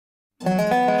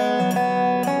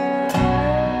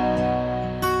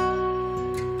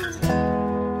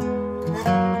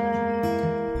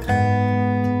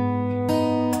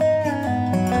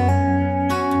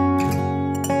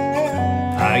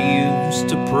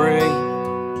pray,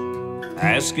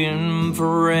 asking for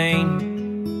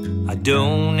rain. I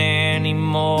don't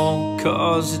anymore,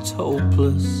 'cause it's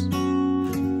hopeless.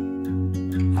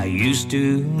 I used to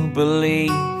believe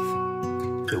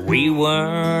that we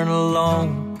weren't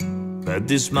alone, but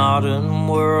this modern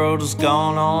world has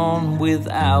gone on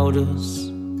without us.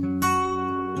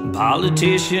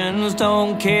 Politicians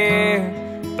don't care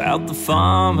about the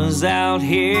farmers out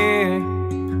here,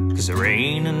 'cause there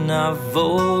ain't enough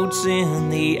votes in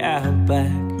the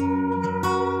outback.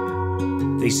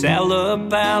 They sell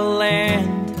up our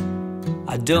land,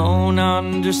 I don't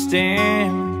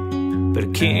understand, but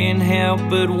I can't help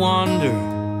but wonder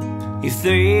if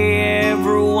they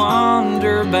ever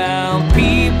wonder about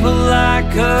people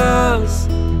like us,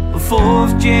 a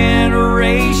fourth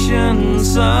generation,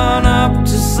 sun up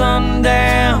to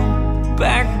sundown,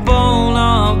 backbone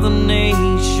of the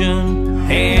nation,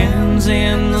 hands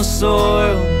in the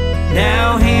soil, now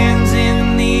hands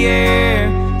in the air,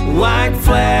 white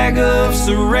flag of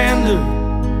surrender,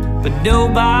 but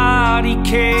nobody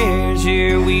cares.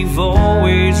 Yeah, we've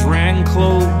always ran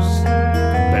close,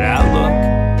 but our luck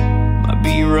might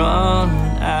be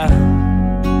running out,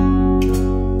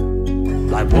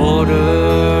 like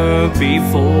water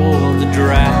before the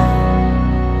drought.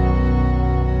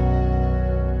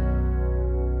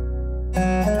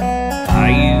 I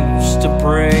used to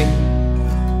pray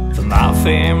for my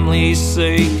family's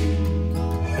sake,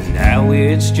 but now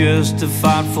it's just a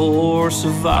fight for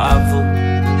survival.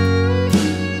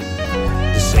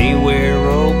 They say we're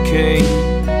okay,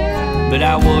 but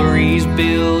our worries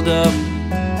build up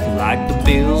like the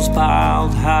bills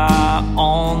piled high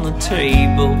on the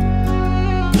table.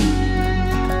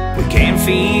 We can't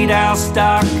feed our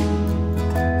stock,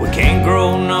 we can't grow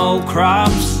no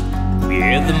crops.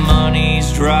 Yeah, the money's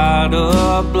dried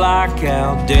up like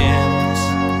our dams.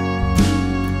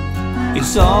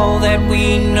 It's all that we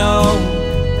know,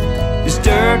 this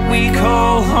dirt we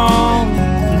call home.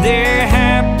 They're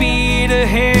happy to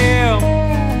help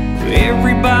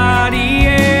everybody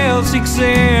else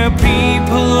except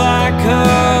people like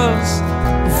us,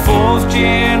 fourth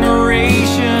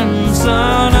generation,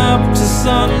 sun up to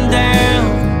sundown,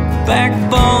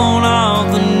 backbone of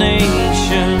the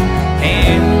nation,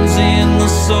 hands in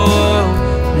the soil,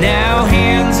 now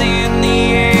hands in the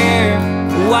air,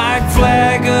 white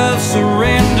flag of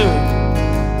surrender,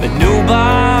 but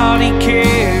nobody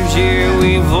cares. Yeah,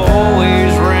 we've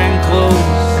always ran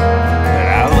close, but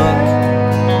our luck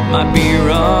might be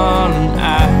running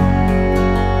out,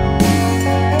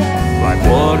 like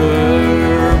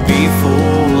water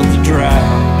before the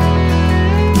drought.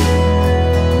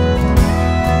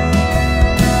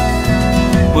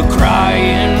 We're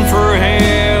crying for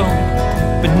help,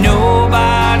 but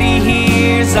nobody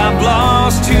hears. I've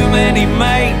lost too many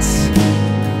mates,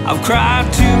 I've cried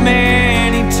too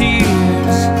many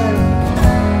tears.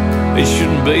 It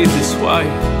shouldn't be this way,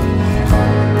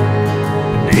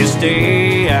 they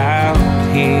stay out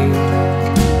here.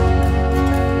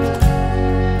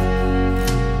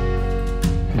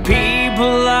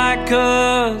 People like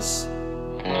us,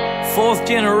 fourth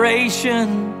generation,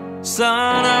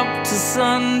 sun up to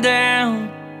sundown,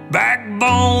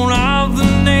 backbone of the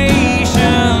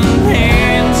nation,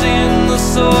 hands in the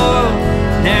soil,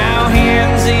 now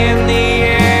hands in the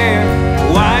air,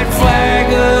 white flag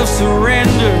of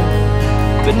surrender,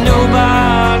 but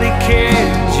nobody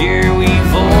cares. Yeah,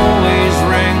 we've always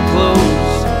ran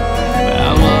close, but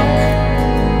our luck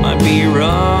might be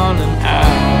running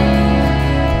out,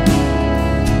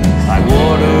 like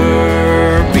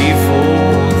water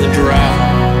before the drought.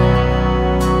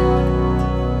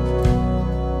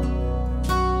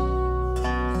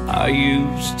 I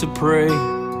used to pray,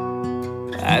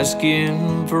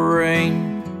 asking for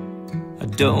rain. I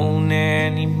don't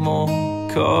anymore,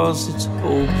 'cause it's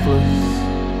hopeless.